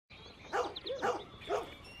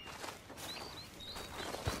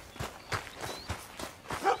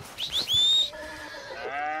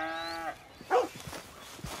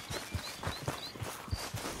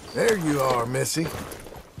There you are, Missy.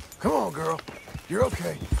 Come on, girl. You're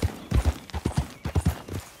okay.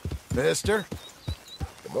 Mister?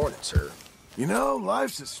 Good morning, sir. You know,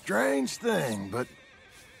 life's a strange thing, but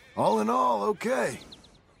all in all, okay.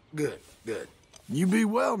 Good, good. You be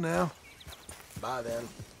well now. Bye, then.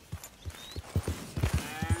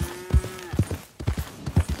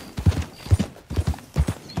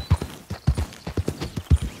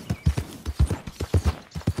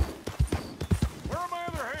 Where are my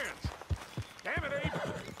other hands? Damn it, Abe!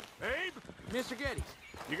 Abe? Mr. Geddes.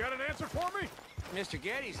 You got an answer for me? Mr.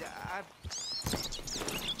 Geddes,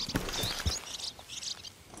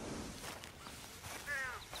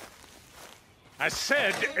 I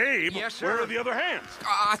said, Abe, Yes, sir. where are the other hands?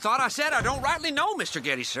 I thought I said I don't rightly know, Mr.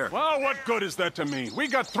 Geddes, sir. Well, what good is that to me? We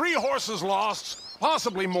got 3 horses lost,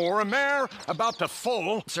 possibly more, a mare about to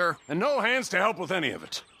foal, Sir. and no hands to help with any of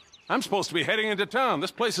it. I'm supposed to be heading into town.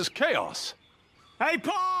 This place is chaos. Hey,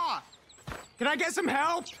 Pa! Can I get some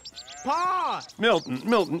help? Pa!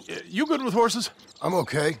 Milton, you good with horses? I'm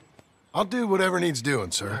okay. I'll do whatever needs doing,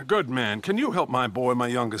 sir. Good man. Can you help my boy, my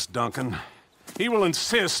youngest Duncan? He will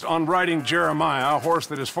insist on riding Jeremiah, a horse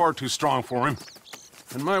that is far too strong for him.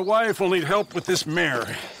 And my wife will need help with this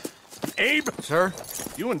mare. Abe? Sir?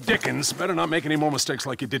 You and Dickens better not make any more mistakes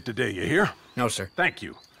like you did today, you hear? No, sir. Thank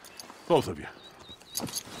you. Both of you.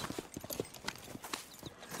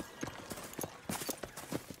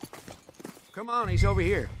 Come on, he's over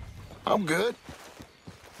here. I'm good.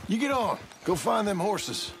 You get on. Go find them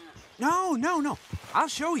horses. No. I'll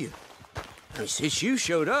show you. Since you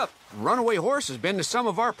showed up, runaway horse has been to some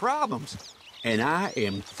of our problems. And I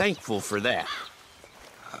am thankful for that.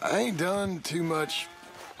 I ain't done too much.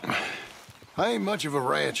 I ain't much of a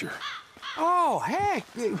rancher. Oh, heck.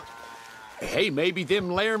 Hey, maybe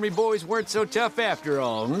them Laramie boys weren't so tough after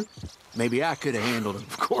all, huh? Maybe I could have handled them.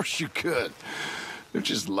 Of course you could. They're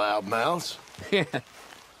just loudmouths. Yeah.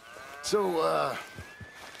 So,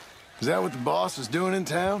 is that what the boss is doing in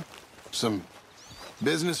town? Some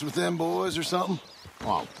business with them boys or something?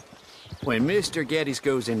 Well, when Mr. Geddes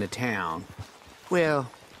goes into town, well,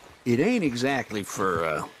 it ain't exactly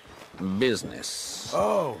for, business.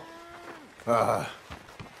 Oh.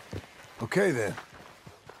 Okay then.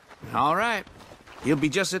 All right. He'll be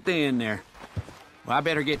just at the end there. Well, I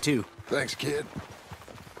better get to. Thanks, kid.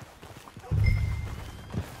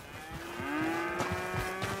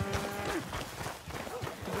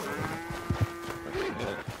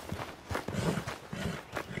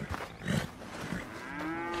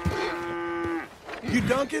 You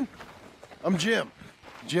Duncan? I'm Jim.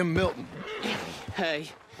 Jim Milton. Hey.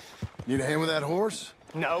 Need a hand with that horse?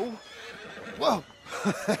 No? Whoa.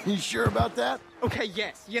 You sure about that? Okay,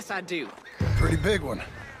 yes, I do. Pretty big one.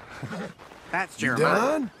 That's You Jeremiah.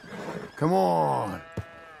 done? Come on.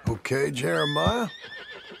 Okay, Jeremiah.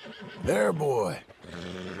 There, boy.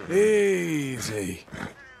 Easy.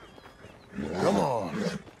 Come on.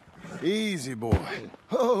 Easy, boy.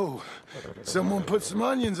 Oh, someone put some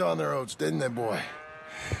onions on their oats, didn't they, boy?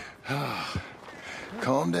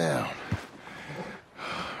 Calm down.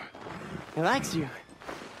 He likes you.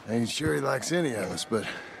 I ain't sure he likes any of us, but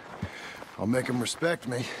I'll make him respect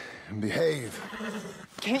me and behave.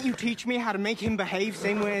 Can't you teach me how to make him behave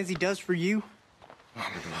same way as he does for you?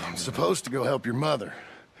 I'm supposed to go help your mother.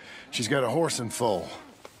 She's got a horse and foal.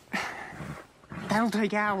 That'll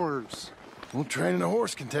take hours. Well, training a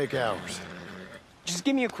horse can take hours. Just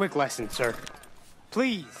give me a quick lesson, sir.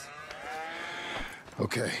 Please.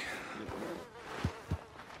 Okay.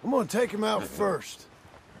 I'm gonna take him out first.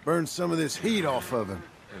 Burn some of this heat off of him.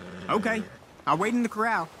 Okay. I'll wait in the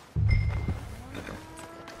corral.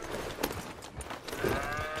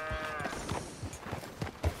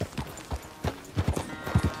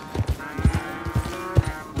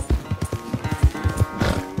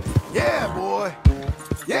 Yeah, boy.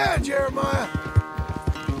 Yeah, Jeremiah.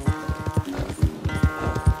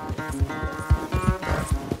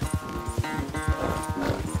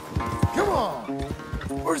 Come on.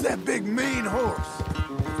 Where's that big mean horse?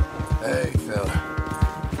 Hey, fella.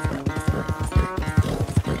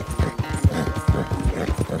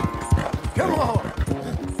 Come on.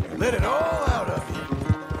 Let it all out of you.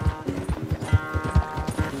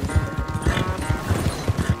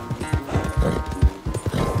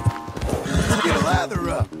 Get a lather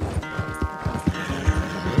up.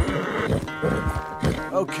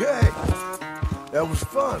 Okay. That was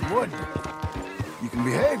fun, wasn't it? You can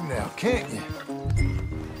behave now, can't you?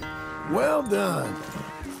 Well done.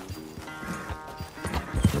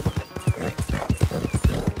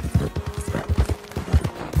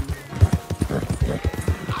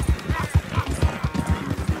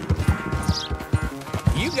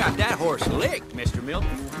 You got that horse licked, Mr. Milton.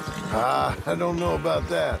 I don't know about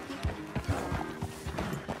that.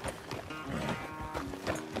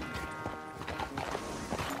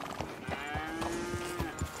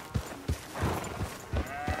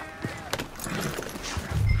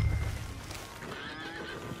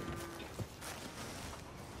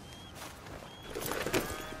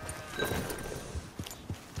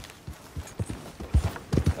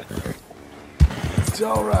 It's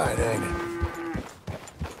all right, ain't it?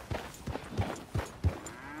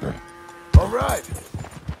 All right.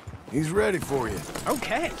 He's ready for you.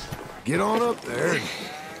 Okay. Get on up there and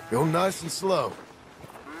go nice and slow.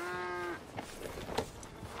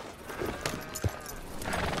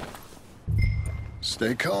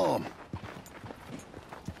 Stay calm.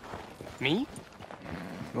 Me?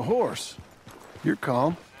 The horse. You're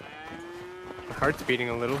calm. My heart's beating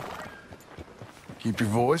a little. Keep your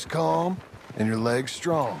voice calm and your legs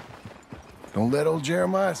strong. Don't let old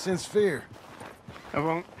Jeremiah sense fear. I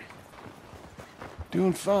won't.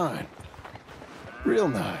 Doing fine. Real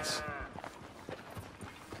nice.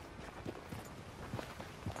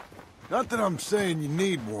 Not that I'm saying you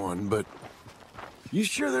need one, but you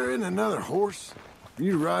sure there isn't another horse for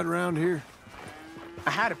you to ride around here?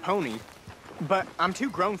 I had a pony, but I'm too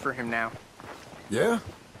grown for him now. Yeah?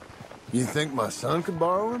 You think my son could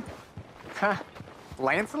borrow him? Huh.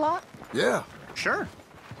 Lancelot? Yeah. Sure.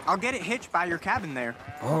 I'll get it hitched by your cabin there.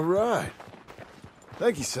 All right.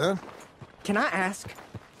 Thank you, son. Can I ask,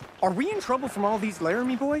 are we in trouble from all these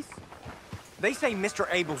Laramie boys? They say Mr.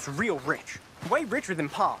 Abel's real rich, way richer than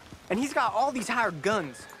Pa, and he's got all these hired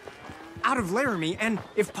guns out of Laramie, and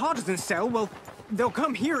if Pa doesn't sell, well, they'll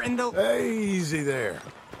come here and they'll... Hey, easy there.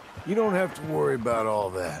 You don't have to worry about all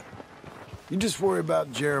that. You just worry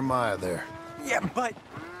about Jeremiah there. Yeah, but...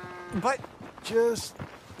 Just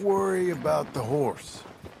worry about the horse.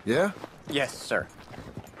 Yeah? Yes, sir.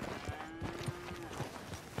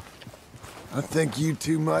 I think you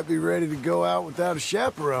two might be ready to go out without a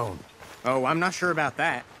chaperone. Oh, I'm not sure about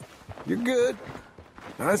that. You're good.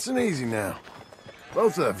 Nice and easy now.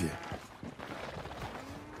 Both of you.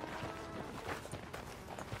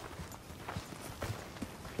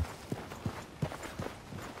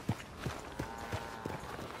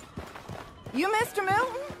 You Mr.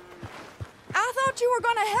 Milton? I thought you were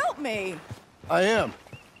gonna help me. I am.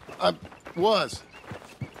 I was.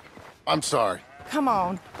 I'm sorry. Come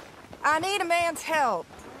on. I need a man's help.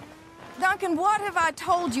 Duncan, what have I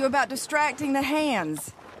told you about distracting the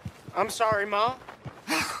hands? I'm sorry, Ma.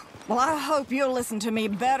 Well, I hope you'll listen to me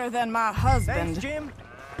better than my husband. Thanks, Jim.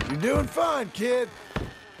 You're doing fine, kid.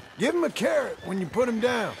 Give him a carrot when you put him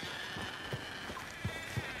down.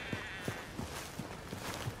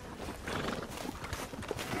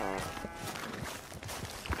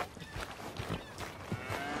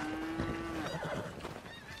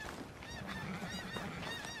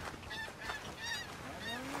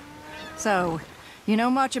 So, you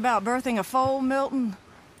know much about birthing a foal, Milton?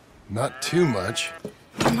 Not too much.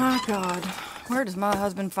 My God, where does my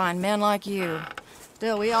husband find men like you?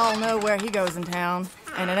 Still, we all know where he goes in town,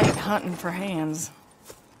 and it ain't hunting for hands.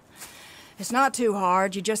 It's not too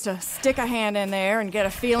hard. You just stick a hand in there and get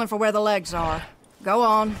a feeling for where the legs are. Go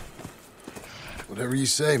on. Whatever you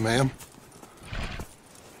say, ma'am.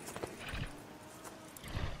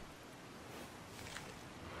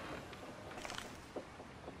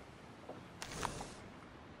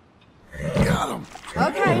 Got him.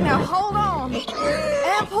 Okay, now hold on.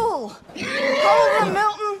 And pull. Hold him,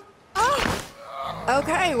 Milton. Oh.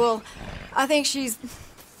 Okay, well, I think she's...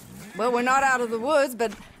 Well, we're not out of the woods,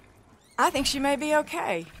 but I think she may be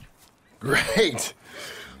okay. Great.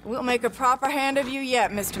 We'll make a proper hand of you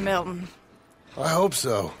yet, Mr. Milton. I hope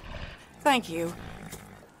so. Thank you.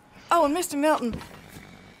 Oh, and Mr. Milton,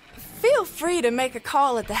 feel free to make a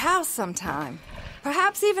call at the house sometime.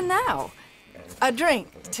 Perhaps even now. A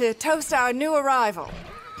drink to toast our new arrival.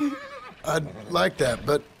 I'd like that,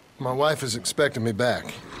 but my wife is expecting me back.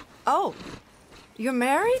 Oh, you're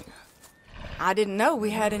married? I didn't know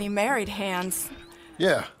we had any married hands.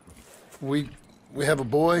 Yeah. We have a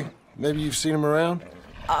boy. Maybe you've seen him around?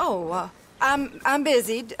 Oh, I'm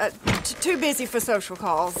busy. Too busy for social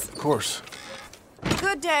calls. Of course.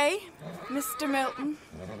 Good day, Mr. Milton.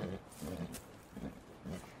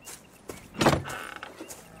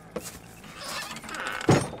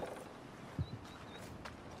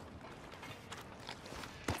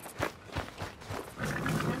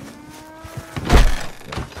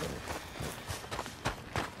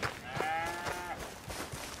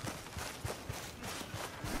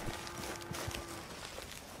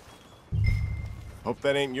 Hope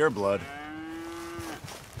that ain't your blood.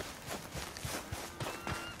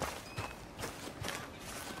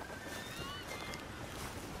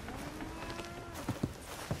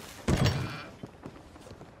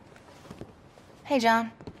 Hey,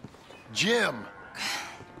 John. Jim.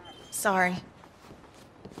 Sorry.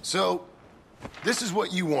 So, this is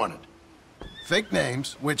what you wanted. Fake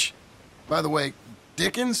names, which, by the way,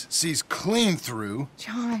 Dickens sees clean through.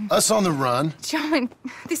 John. Us on the run. John,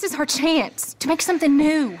 this is our chance to make something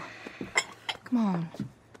new. Come on.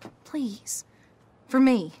 Please. For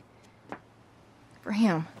me. For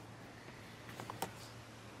him.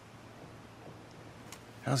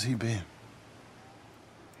 How's he been?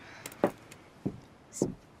 He's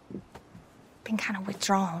been kind of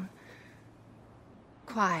withdrawn.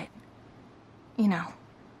 Quiet. You know.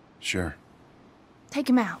 Sure. Take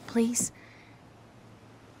him out, please.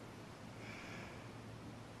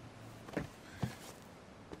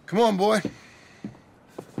 Come on, boy.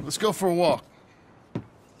 Let's go for a walk.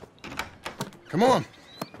 Come on.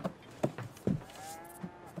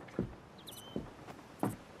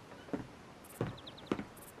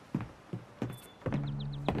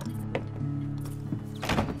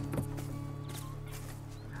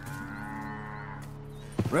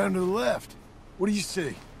 Round to the left. What do you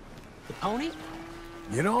see? The pony?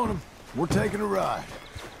 Get on him. We're taking a ride.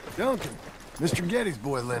 Duncan, Mr. Getty's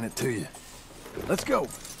boy lent it to you. Let's go.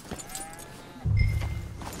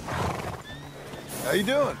 How you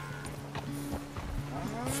doing?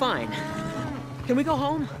 Fine. Can we go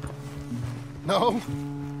home? No.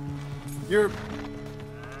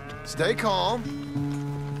 Stay calm.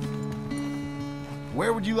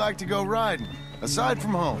 Where would you like to go riding, aside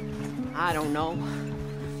from home? I don't know.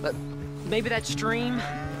 But maybe that stream?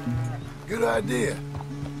 Good idea.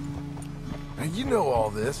 Now, you know all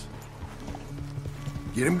this.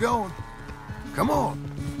 Get him going. Come on.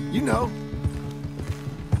 You know.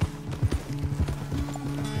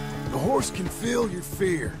 The horse can feel your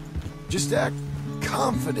fear. Just act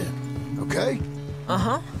confident, okay?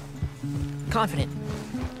 Uh-huh. Confident.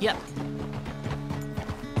 Yep.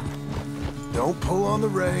 Don't pull on the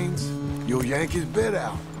reins. You'll yank his bit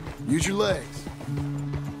out. Use your legs.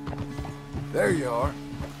 There you are.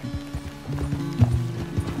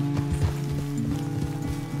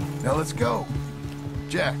 Now let's go.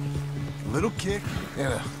 Jack, a little kick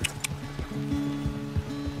and a...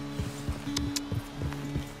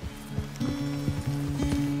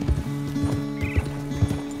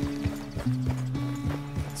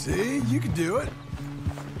 See, you can do it.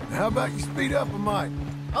 Now how about you speed up a mite?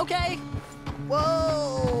 Okay.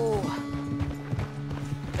 Whoa!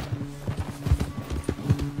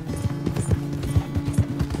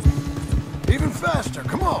 Even faster,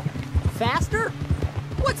 come on. Faster?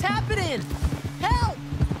 What's happening? Help!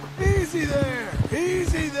 Easy there,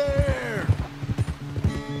 easy there.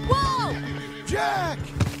 Whoa! Jack!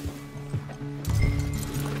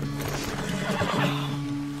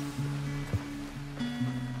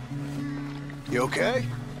 You okay?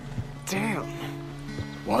 Damn.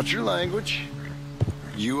 Watch your language.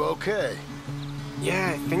 You okay?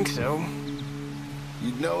 Yeah, I think so.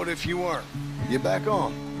 You'd know it if you weren't. Get back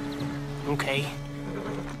on. Okay.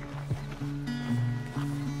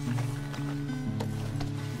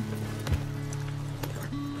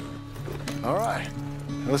 All right,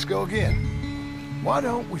 let's go again. Why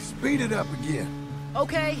don't we speed it up again?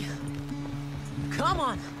 Okay. Come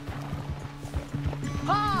on.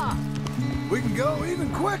 Ha! We can go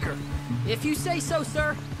even quicker. If you say so,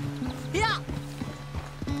 sir. Yeah!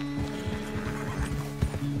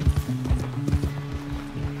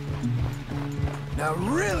 Now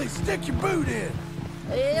really stick your boot in.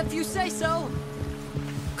 If you say so.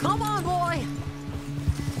 Come on, boy!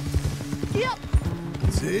 Yep!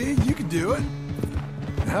 See, you can do it.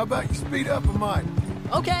 Now how about you speed up a mite?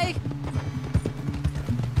 Okay.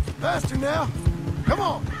 Faster now. Come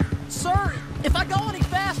on. Sir, if I go any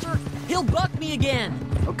faster, he'll buck me again.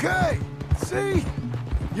 Okay. See?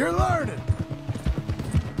 You're learning.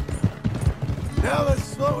 Now let's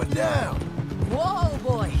slow it down. Whoa,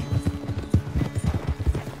 boy.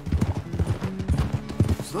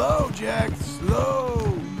 Slow, Jack.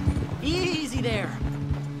 Slow. Easy there.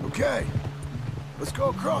 Okay. Let's go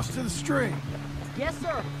across to the stream. Yes,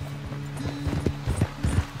 sir.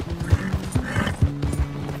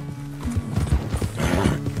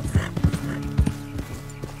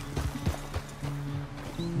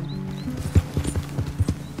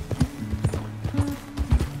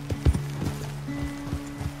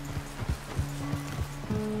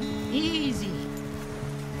 Easy.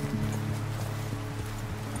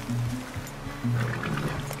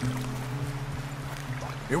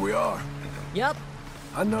 Here we are. Yep.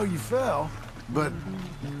 I know you fell, but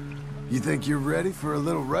you think you're ready for a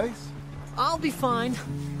little race? I'll be fine.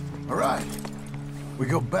 All right. We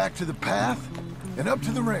go back to the path and up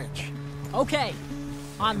to the ranch. Okay.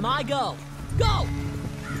 On my go. Go!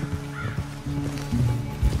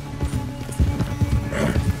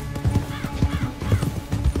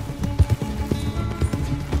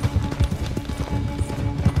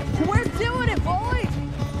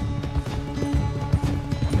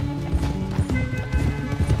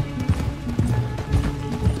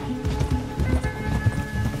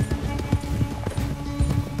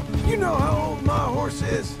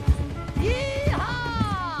 horses!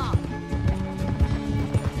 Yeehaw!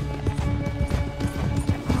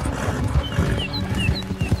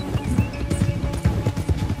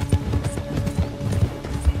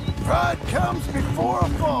 Pride comes before a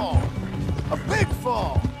fall. A big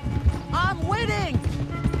fall. I'm winning!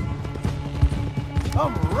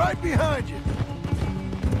 I'm right behind you.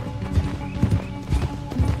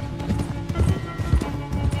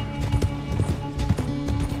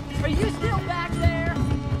 Are you still back there?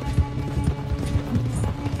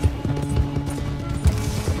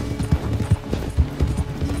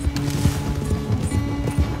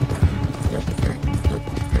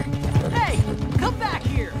 Hey, come back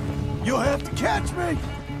here! You'll have to catch me.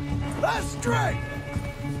 That's straight.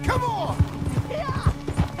 Come on. Yeah!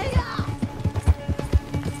 Yeah!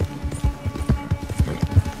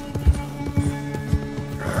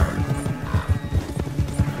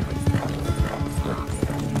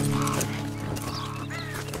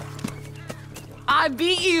 I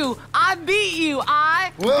beat you! I beat you!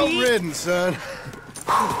 Well ridden, son.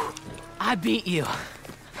 I beat you.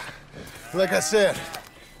 Like I said,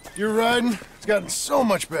 your riding has gotten so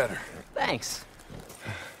much better. Thanks.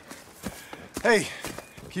 Hey,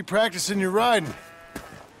 keep practicing your riding.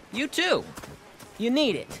 You too. You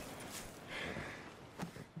need it.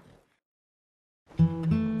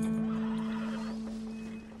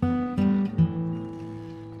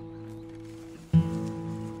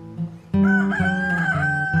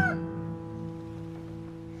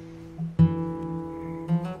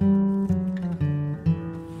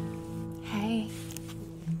 Hey.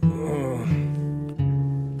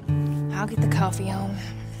 I'll get the coffee on.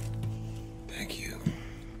 Thank you.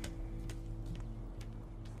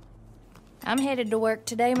 I'm headed to work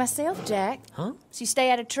today myself, Jack. Huh? So you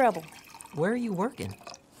stay out of trouble. Where are you working?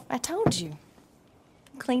 I told you.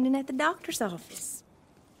 Cleaning at the doctor's office.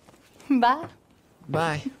 Bye.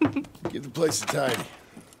 Bye. Give the place a tidy.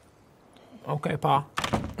 Okay, Pa.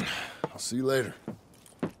 I'll see you later.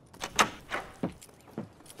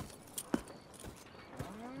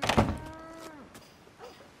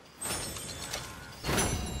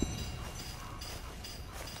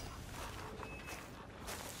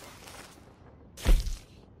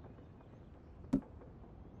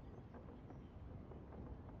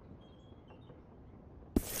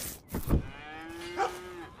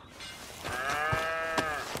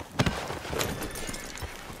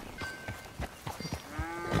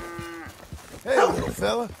 Hey, little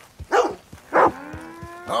fella.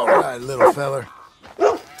 All right, little fella.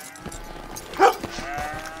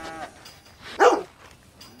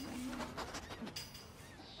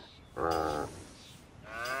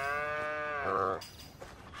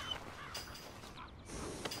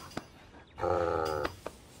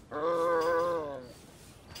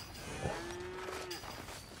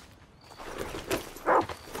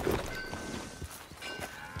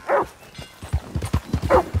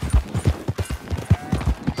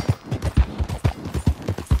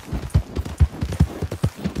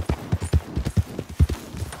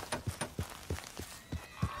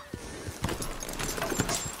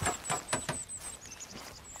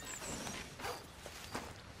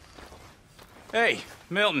 Hey,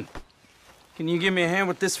 Milton. Can you give me a hand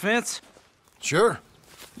with this fence? Sure.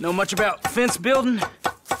 Know much about fence building?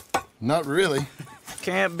 Not really.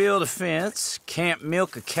 Can't build a fence, can't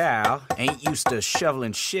milk a cow, ain't used to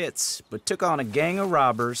shoveling shits, but took on a gang of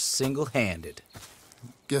robbers single-handed.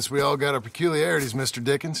 Guess we all got our peculiarities, Mr.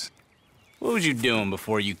 Dickens. What was you doing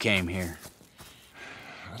before you came here?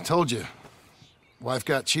 I told you. Wife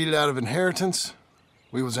got cheated out of inheritance.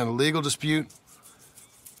 We was in a legal dispute.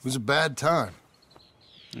 It was a bad time.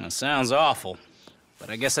 That sounds awful, but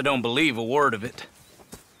I guess I don't believe a word of it.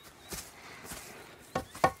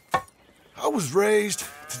 I was raised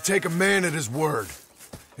to take a man at his word,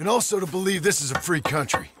 and also to believe this is a free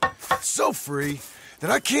country. So free that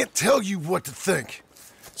I can't tell you what to think.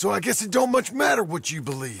 So I guess it don't much matter what you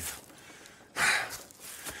believe.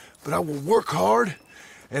 But I will work hard,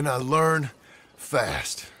 and I learn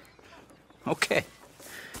fast. Okay.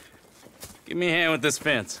 Give me a hand with this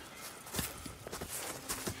fence.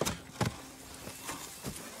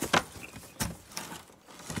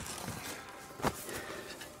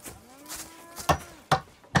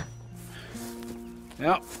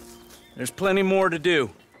 Yep, there's plenty more to do.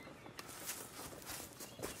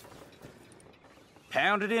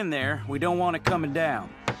 Pound it in there. We don't want it coming down.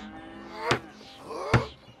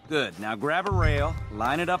 Good. Now grab a rail,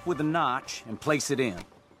 line it up with a notch, and place it in.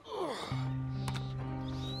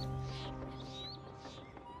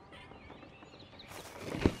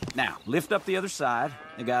 Now, lift up the other side.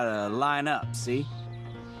 They gotta line up, see?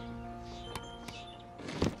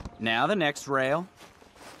 Now the next rail.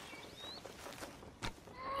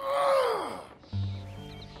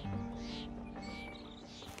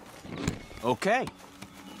 Okay.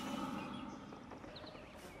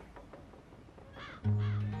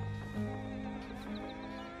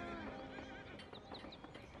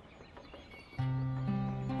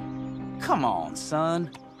 Come on,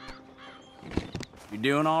 son. You're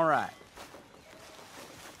doing all right.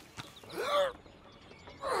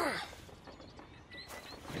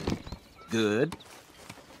 Good.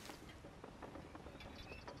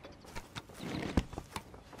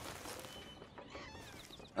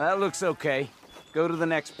 That looks okay. Go to the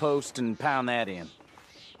next post and pound that in.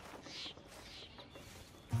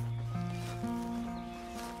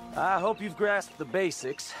 I hope you've grasped the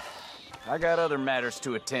basics. I got other matters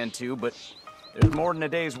to attend to, but there's more than a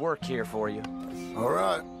day's work here for you. All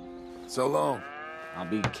right. So long. I'll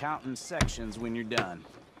be counting sections when you're done.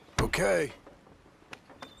 Okay.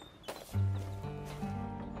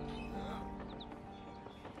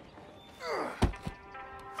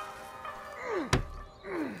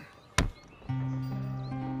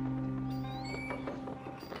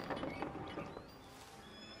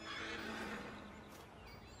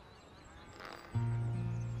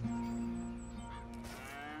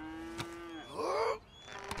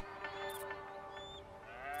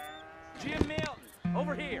 Jim Milton,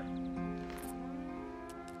 over here.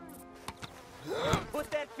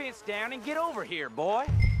 Put that fence down and get over here, boy.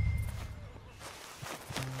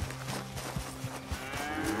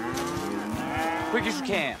 Quick as you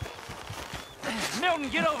can. Milton,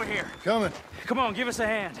 get over here. Coming. Come on, give us a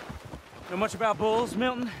hand. Know much about bulls,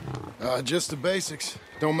 Milton? Just the basics.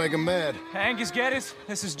 Don't make them mad. Angus Geddes,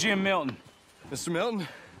 this is Jim Milton. Mr. Milton?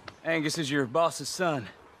 Angus is your boss's son.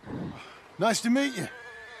 Nice to meet you.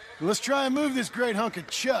 Let's try and move this great hunk of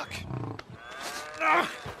chuck.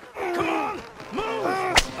 Come on, move!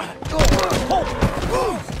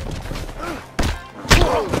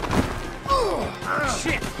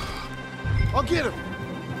 Shit! I'll get him.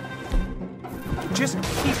 Just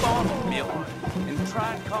keep on, Milton, and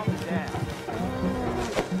try and calm it down.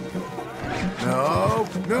 No,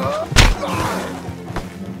 no.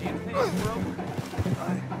 Anything broke?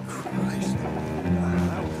 Christ.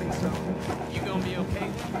 I don't think so. You gonna be okay?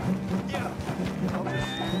 Yeah.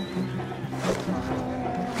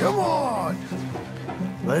 Come on.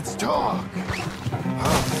 Let's talk.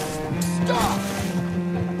 Stop.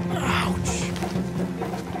 Ouch.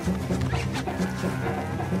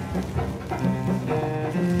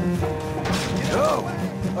 No.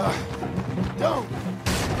 Don't.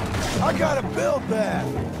 I gotta build that.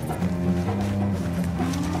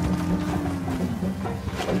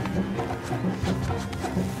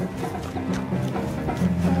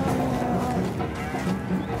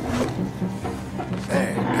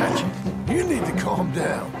 Hey, gotcha. You need to calm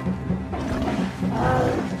down.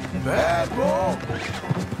 Bad boy.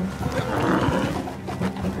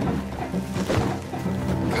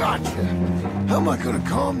 Gotcha. How am I gonna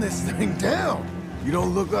calm this thing down? You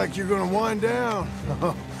don't look like you're gonna wind down.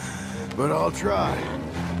 But I'll try.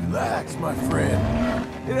 Relax, my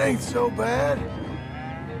friend. It ain't so bad.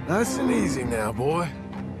 Nice and easy now, boy.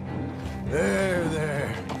 There,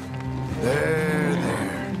 there. There,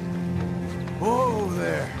 there. Whoa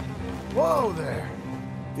there. Whoa there.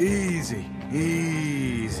 Easy,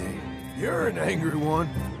 easy. You're an angry one.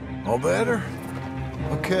 All better?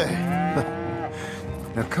 Okay.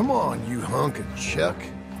 Now come on, you hunk of chuck.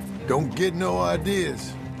 Don't get no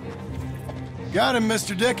ideas. Got him,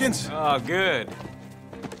 Mr. Dickens. Oh, good.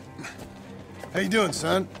 How you doing,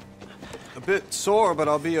 son? A bit sore, but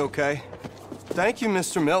I'll be okay. Thank you,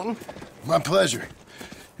 Mr. Milton. My pleasure.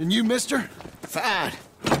 And you, mister? Fine.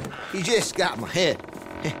 He just got my head.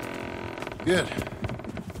 Good.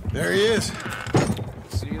 There he is.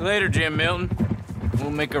 See you later, Jim Milton.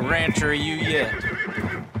 We'll make a rancher of you yet.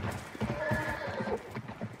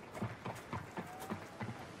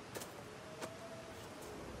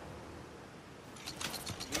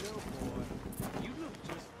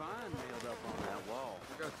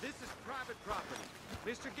 This is private property.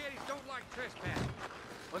 Mr. Geddes don't like trespassing.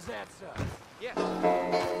 Was that so? Yes.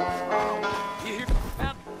 You hear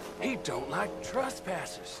about? He don't like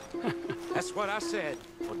trespassers. That's what I said.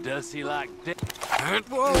 Well, does he like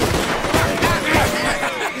Whoa!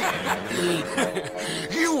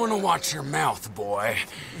 You want to watch your mouth, boy.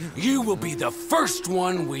 You will be the first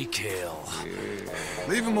one we kill.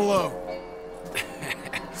 Leave him alone.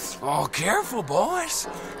 Oh, careful, boys.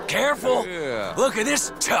 Careful. Yeah. Look at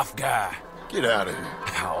this tough guy. Get out of here.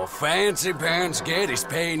 Oh, fancy pants Geddes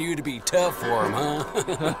paying you to be tough for him,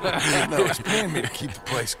 huh? No, he's paying me to keep the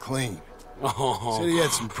place clean. Oh. Said he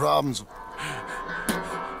had some problems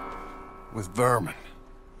with vermin.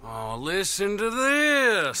 Oh, listen to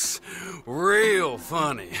this. Real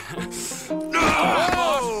funny.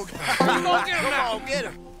 Oh! him now. Come on, get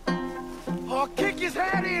her. Oh, kick his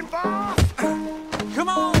head in, boss! Come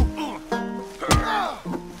on!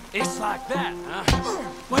 It's like that, huh?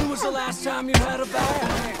 When was the last time you had a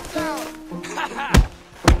bath?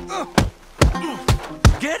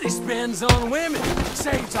 Getty spends on women,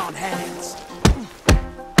 saves on hands.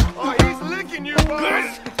 Oh, he's licking you,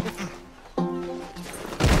 boss!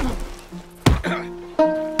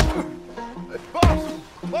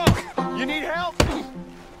 Boss, you need help?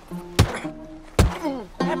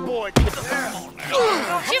 That boy, get the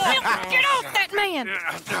Get off that man!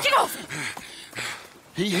 Get off!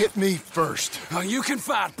 He hit me first. Oh, you can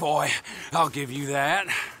fight, boy. I'll give you that.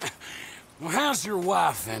 Well, how's your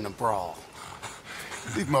wife in the brawl?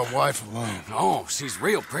 Leave my wife alone. Oh, she's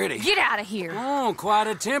real pretty. Get out of here! Oh, quite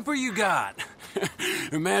a temper you got.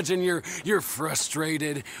 Imagine you're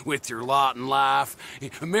frustrated with your lot in life,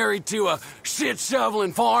 married to a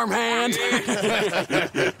shit-shoveling farmhand.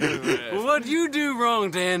 What'd you do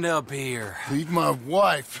wrong to end up here? Leave my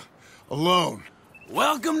wife alone.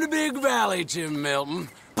 Welcome to Big Valley, Jim Milton.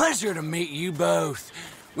 Pleasure to meet you both.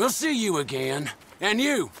 We'll see you again. And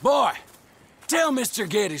you, boy, tell Mr.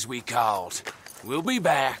 Geddes we called. We'll be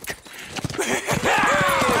back.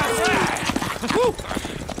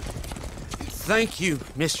 Thank you,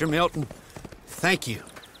 Mr. Milton. Thank you.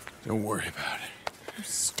 Don't worry about it.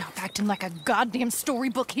 Stop acting like a goddamn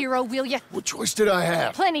storybook hero, will ya? What choice did I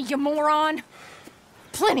have? Plenty, you moron.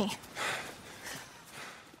 Plenty.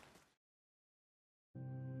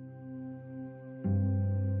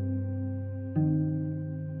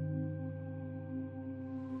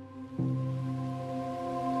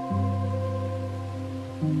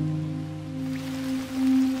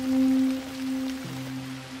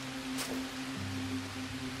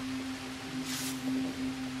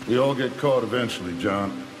 We all get caught eventually,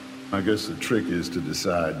 John. I guess the trick is to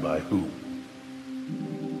decide by who.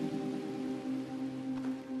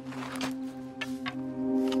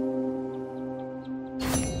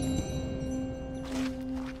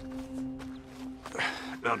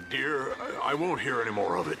 Now, dear, I won't hear any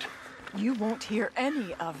more of it. You won't hear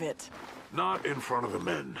any of it. Not in front of the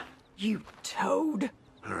men. You toad.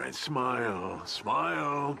 All right, smile,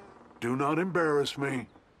 smile. Do not embarrass me.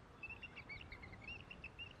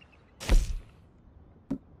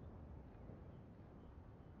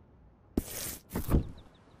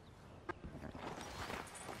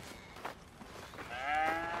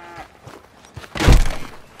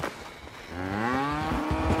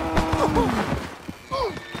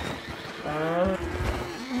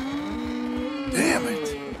 Damn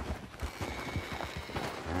it!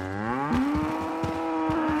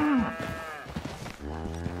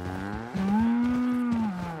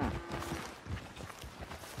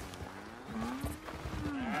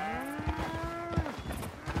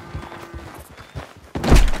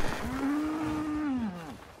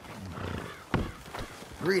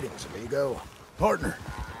 Greetings, amigo. Partner.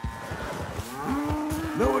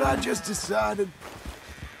 Know what I just decided?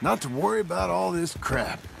 Not to worry about all this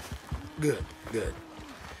crap. Good, good.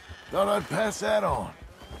 Thought I'd pass that on.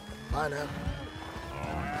 Bye now.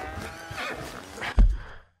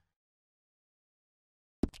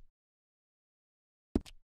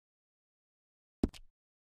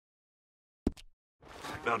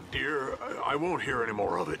 Now, dear, I won't hear any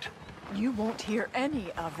more of it. You won't hear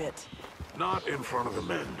any of it. Not in front of the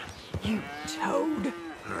men. You toad.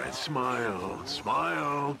 All right, smile,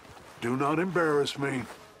 smile. Do not embarrass me.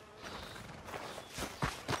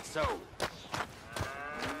 So,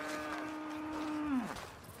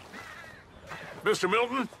 Mr.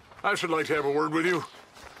 Milton, I should like to have a word with you.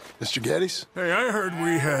 Mr. Geddes? Hey, I heard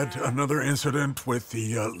we had another incident with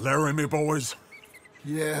the Laramie boys.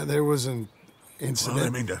 Yeah, there was an Well, incident. they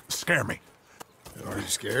mean to scare me. Are you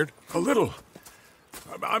scared? A little.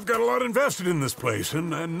 I've got a lot invested in this place, and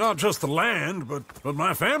not just the land, but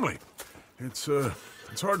my family. It's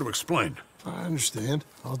hard to explain. I understand.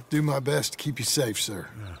 I'll do my best to keep you safe, sir.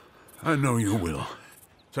 I know you will.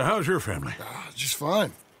 So how's your family? Just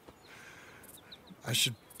fine. I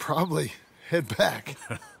should probably head back.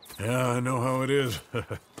 Yeah, I know how it is.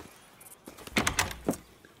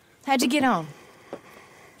 How'd you get on?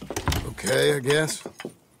 Okay, I guess.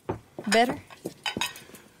 Better?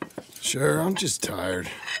 Sure, I'm just tired.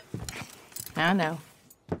 I know.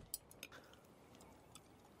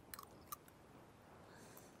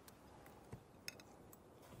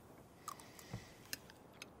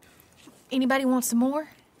 Anybody want some more?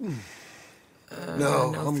 No,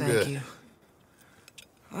 no, I'm thank good. you.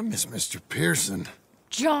 I miss Mr. Pearson.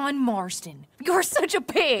 John Marston, you're such a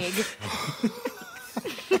pig.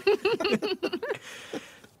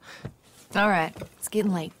 All right, it's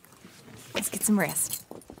getting late. Let's get some rest.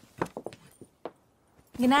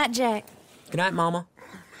 Good night, Jack. Good night, Mama.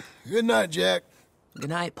 Good night, Jack.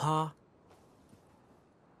 Good night, Pa.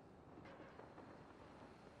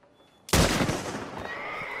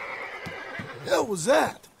 Hell was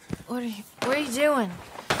that? What are you doing?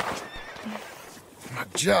 My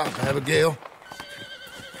job, Abigail.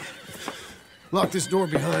 Lock this door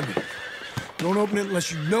behind me. Don't open it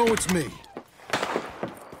unless you know it's me.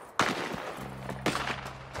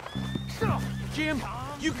 Jim,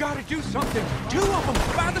 you gotta do something. 2 of them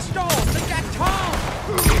by the stalls. They got Tom.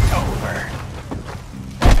 It's over.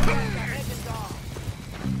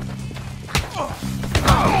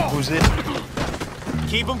 Who's this?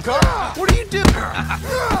 Keep them covered. What are you doing?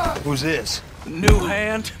 Who's this? New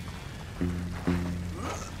hand.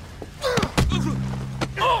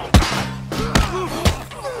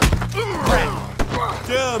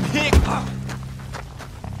 Dumb hick.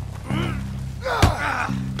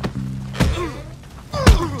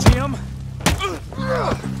 Jim.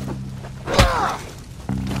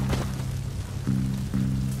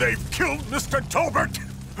 They've killed Mr. Tolbert,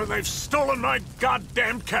 and they've stolen my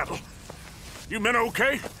goddamn cattle. You men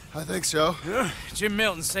okay? I think so. Jim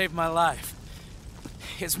Milton saved my life.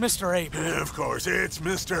 It's Mr. Abel. Yeah, of course, it's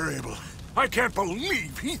Mr. Abel. I can't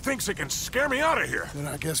believe he thinks he can scare me out of here. Then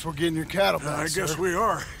I guess we're getting your cattle back, I guess sir. we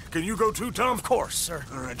are. Can you go too, Tom? Of course, sir.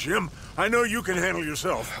 All right, Jim. I know you can handle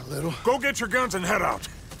yourself. A little. Go get your guns and head out.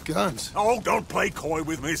 Guns? Oh, don't play coy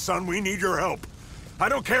with me, son. We need your help. I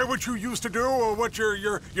don't care what you used to do or what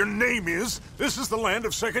your name is. This is the land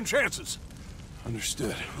of second chances.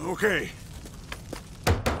 Understood. Okay.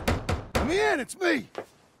 Let me in, it's me.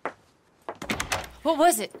 What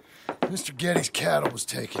was it? Mr. Getty's cattle was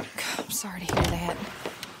taken. I'm sorry to hear that.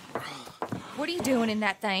 What are you doing in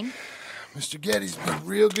that thing? Mr. Getty's been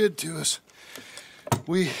real good to us.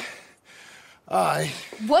 What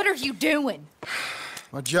are you doing?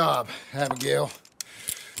 My job, Abigail.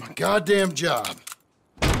 My goddamn job.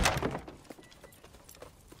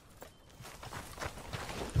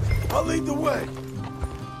 I'll lead the way.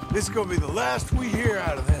 This is gonna be the last we hear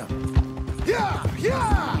out of them. Yeah!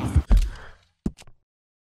 Yeah!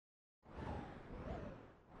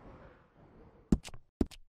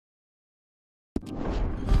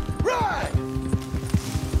 Right!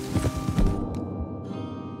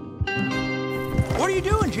 What are you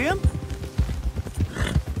doing, Jim?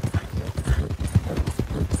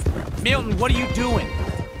 Milton, what are you doing?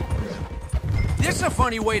 This is a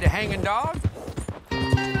funny way to hang a dog.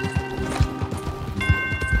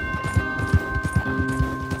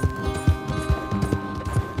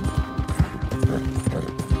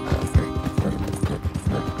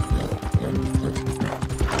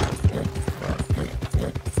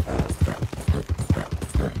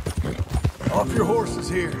 Off your horses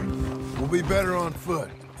here. We'll be better on foot.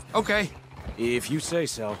 Okay. If you say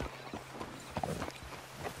so.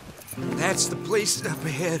 That's the place up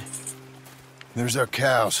ahead. There's our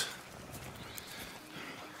cows.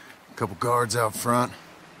 A couple guards out front.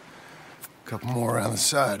 A couple more around the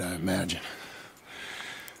side, I imagine.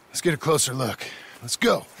 Let's get a closer look. Let's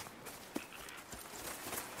go.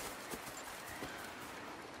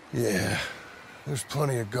 Yeah, there's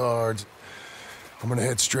plenty of guards. I'm gonna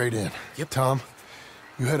head straight in. Yep. Tom,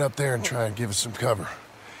 you head up there and try and give us some cover.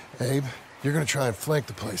 Abe, you're gonna try and flank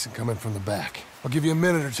the place and come in from the back. I'll give you a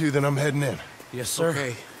minute or two, then I'm heading in. Yes, sir.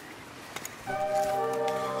 Okay.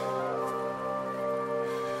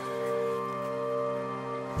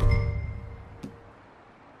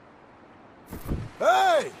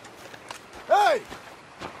 Hey! Hey!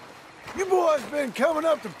 You boys been coming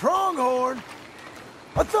up to Pronghorn.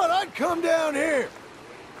 I thought I'd come down here.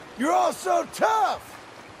 You're all so tough.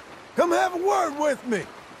 Come have a word with me.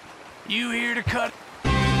 You here to cut?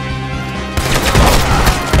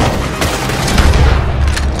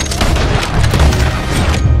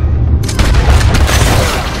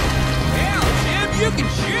 Hell, Jim, you can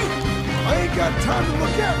shoot. I ain't got time to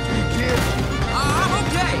look after you, kid. I'm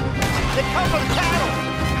okay. They come for the cattle.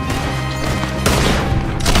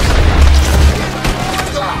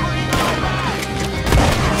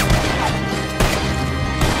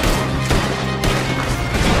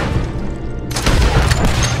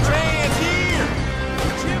 Trans here.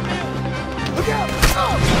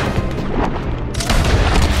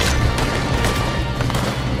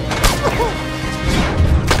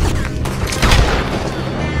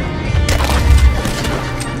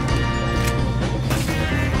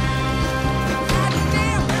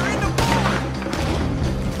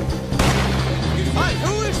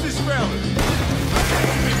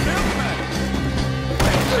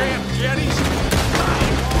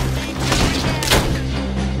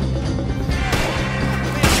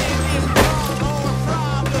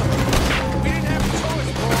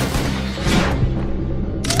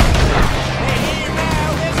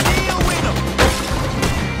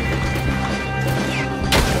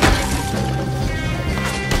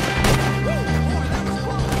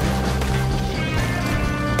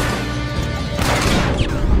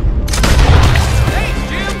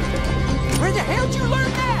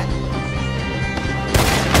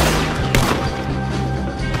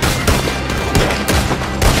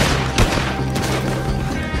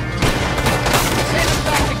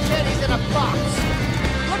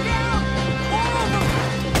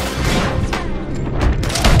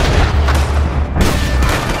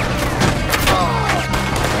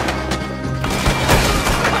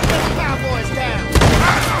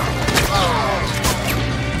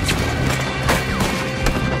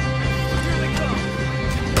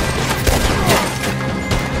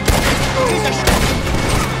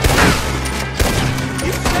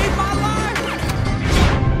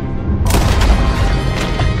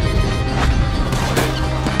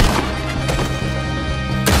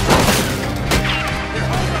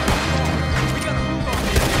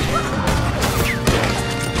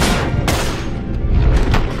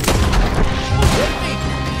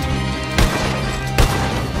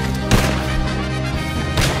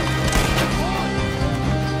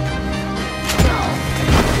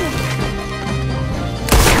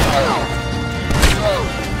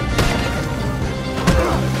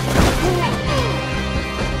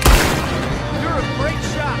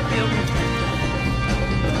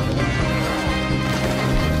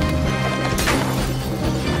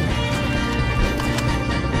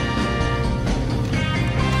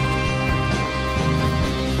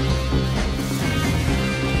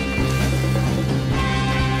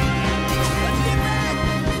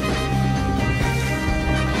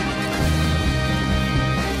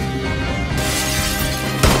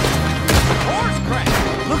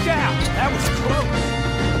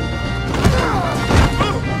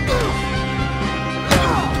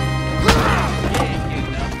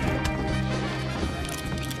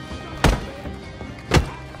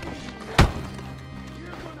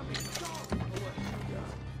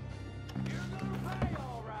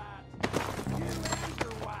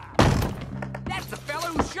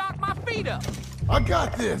 I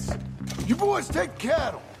got this. You boys take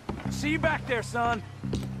cattle. See you back there, son.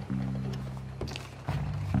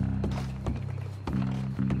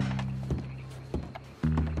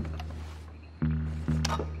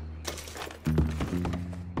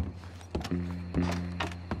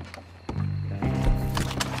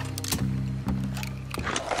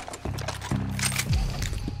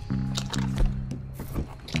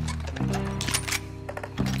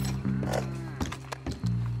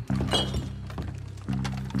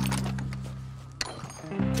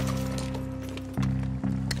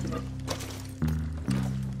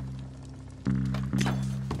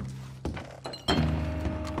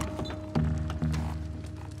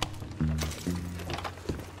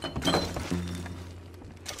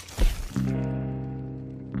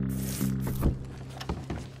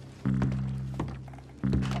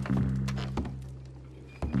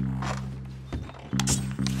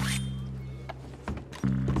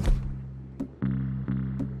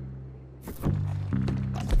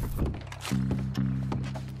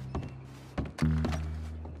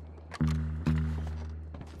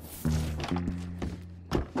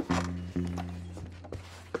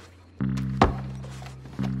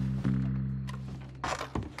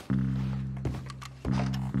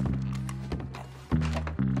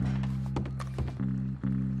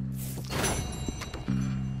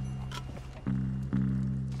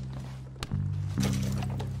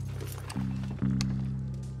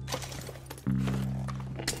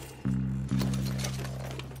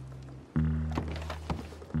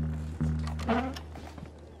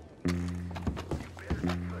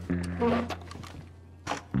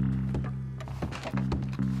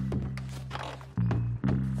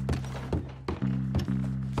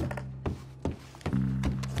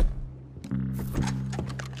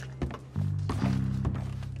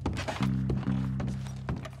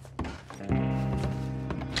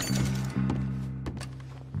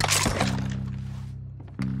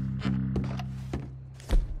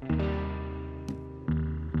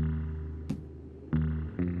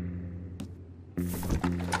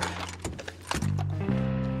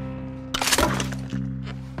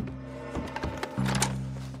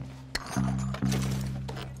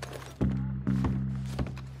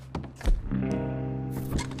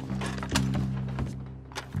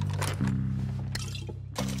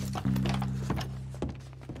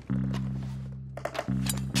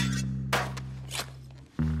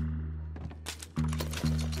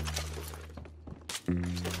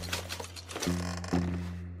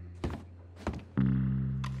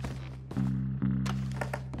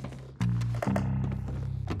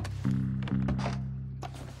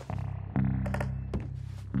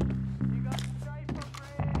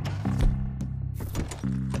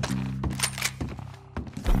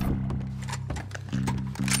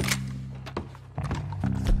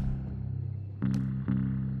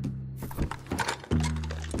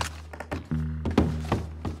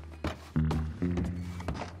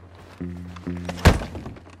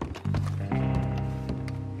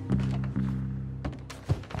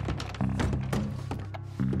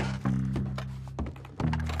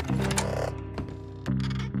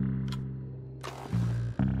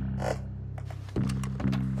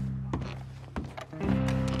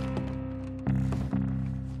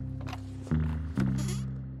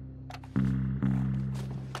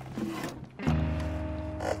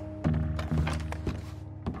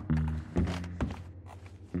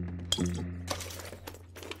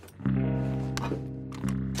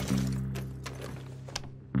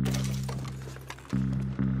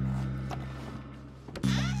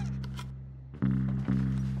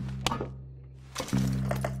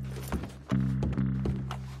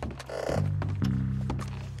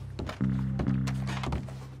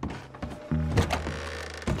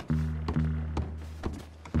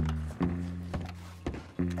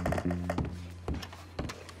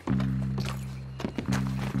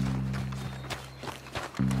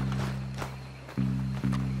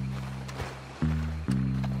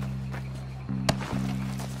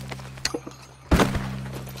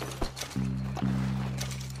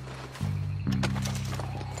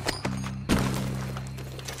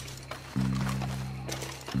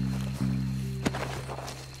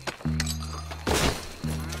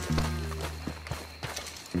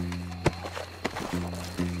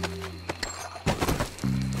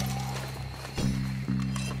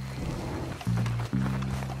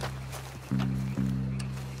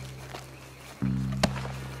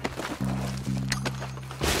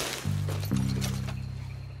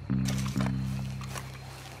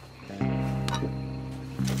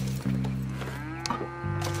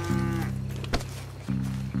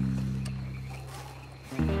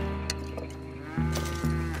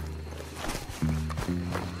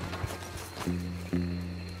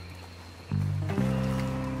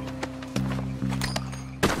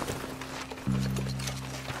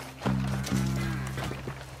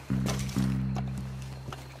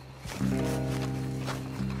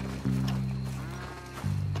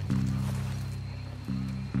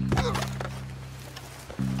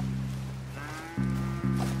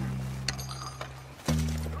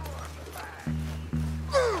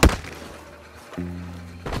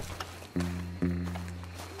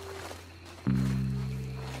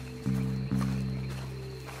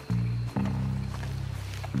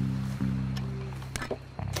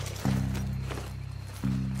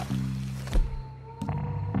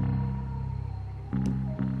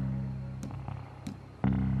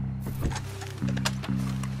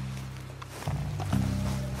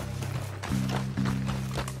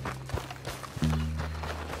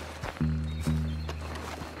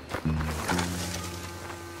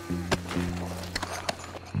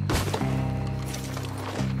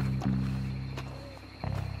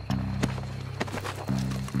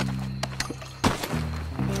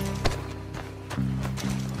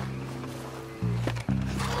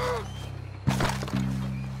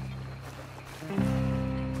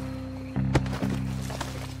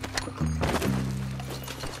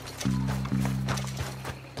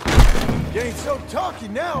 You ain't so talky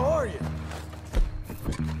now, are you?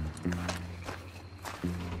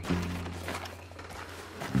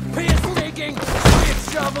 Piss digging, shit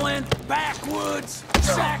shoveling, backwoods,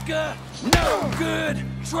 Shaka, no good,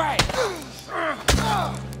 trash.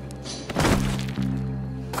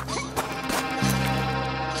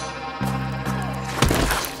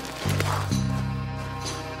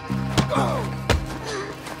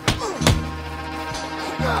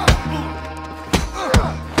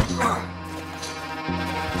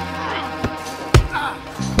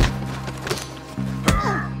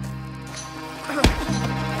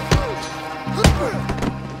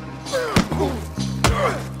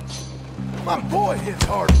 My boy hits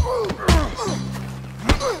hard.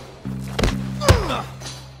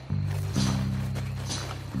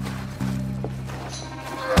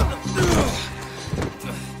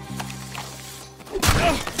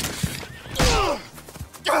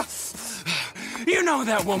 You know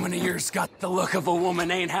that woman of yours got the look of a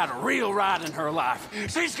woman ain't had a real ride in her life.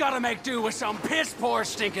 She's gotta make do with some piss-poor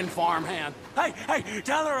stinking farmhand. Hey,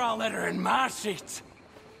 tell her I'll let her in my sheets.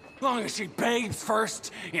 Long as she bathes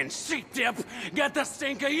first in sheep dip, get the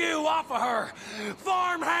stink of you off of her.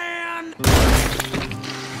 Farmhand!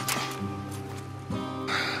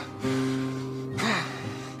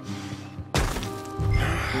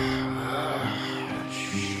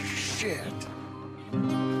 Shit.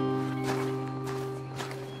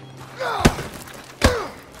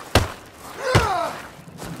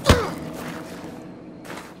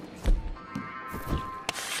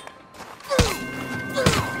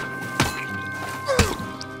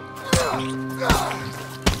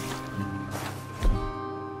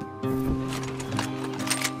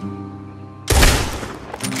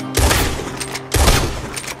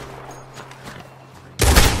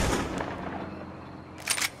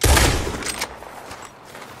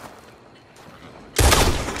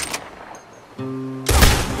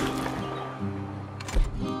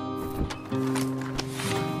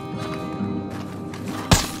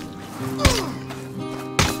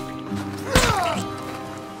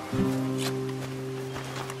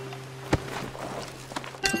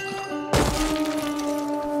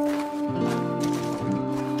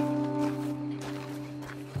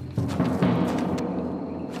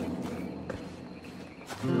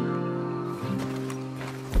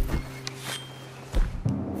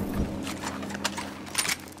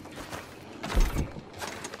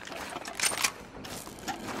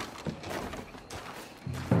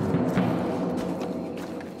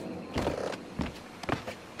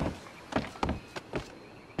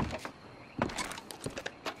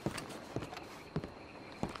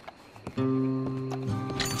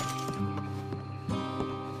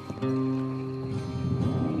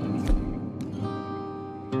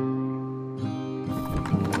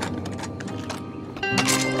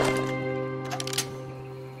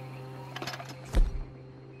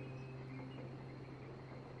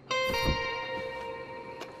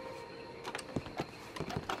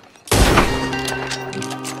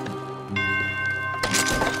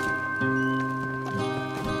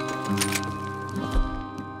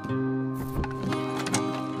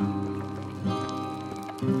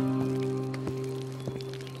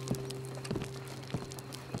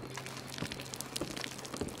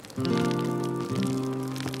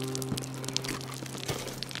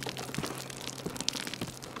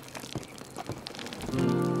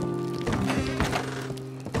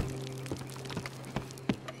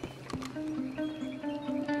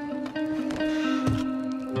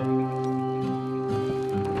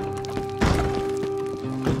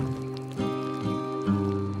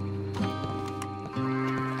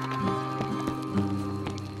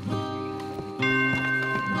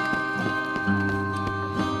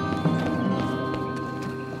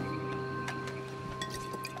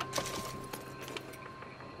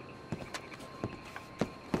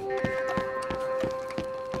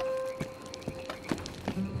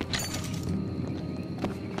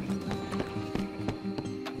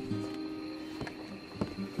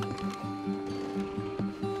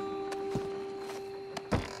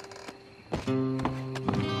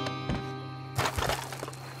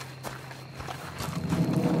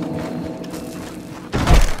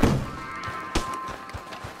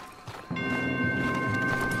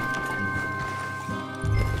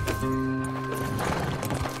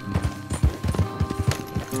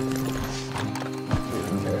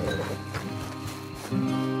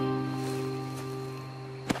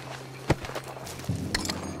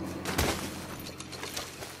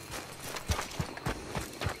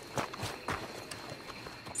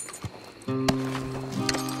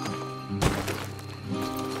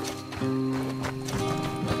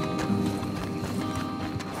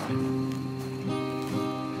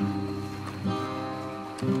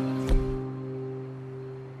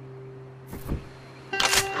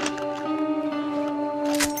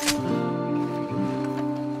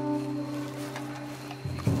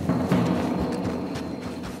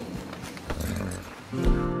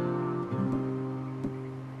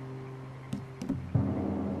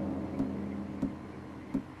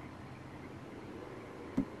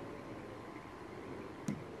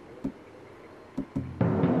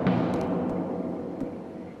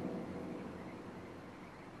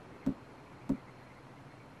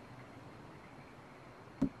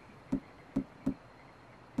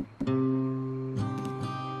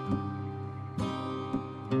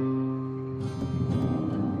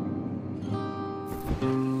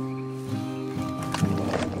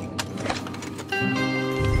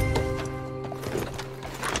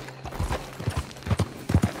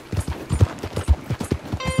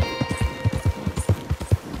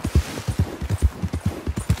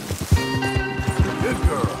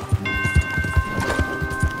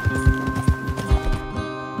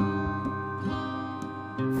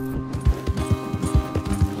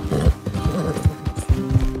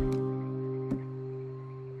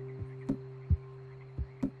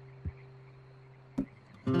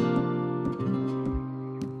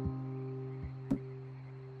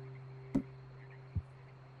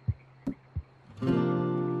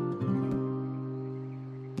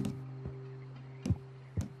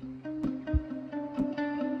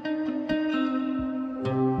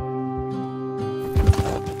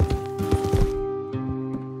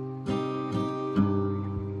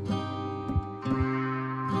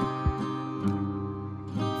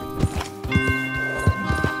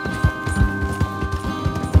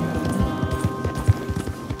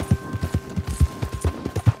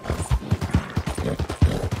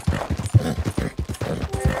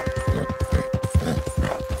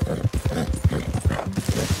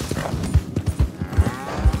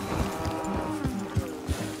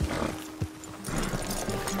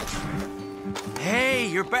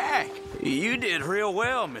 You did real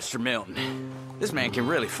well, Mr. Milton. This man can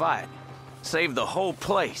really fight. Saved the whole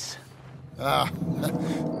place. Ah,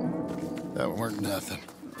 that weren't nothing.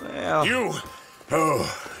 Well...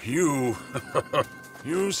 You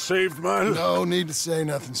you saved my life. No need to say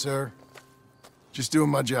nothing, sir. Just doing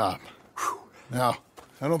my job. Now,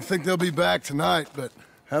 I don't think they'll be back tonight, but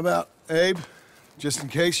how about Abe? Just in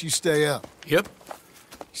case you stay up. Yep.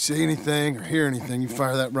 You see anything or hear anything, you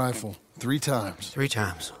fire that rifle 3 times. 3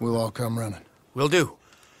 times. We'll all come running. Will do.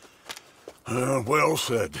 Well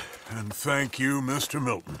said. And thank you, Mr.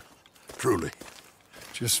 Milton. Truly.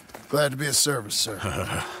 Just glad to be of service, sir.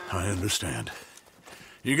 I understand.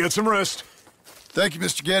 You get some rest. Thank you,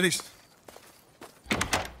 Mr. Geddes.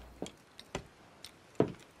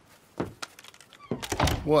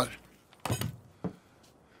 What?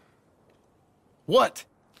 What?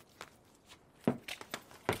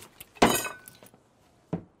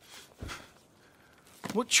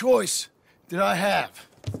 What choice did I have?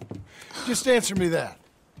 Just answer me that.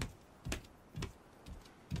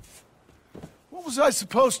 What was I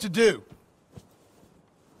supposed to do?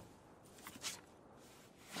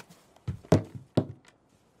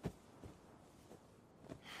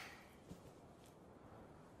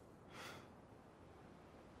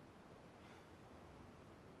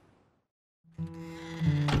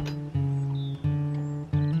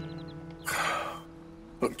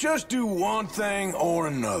 Look, just do one thing or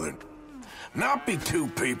another. Not be 2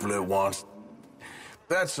 people at once.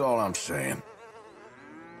 That's all I'm saying.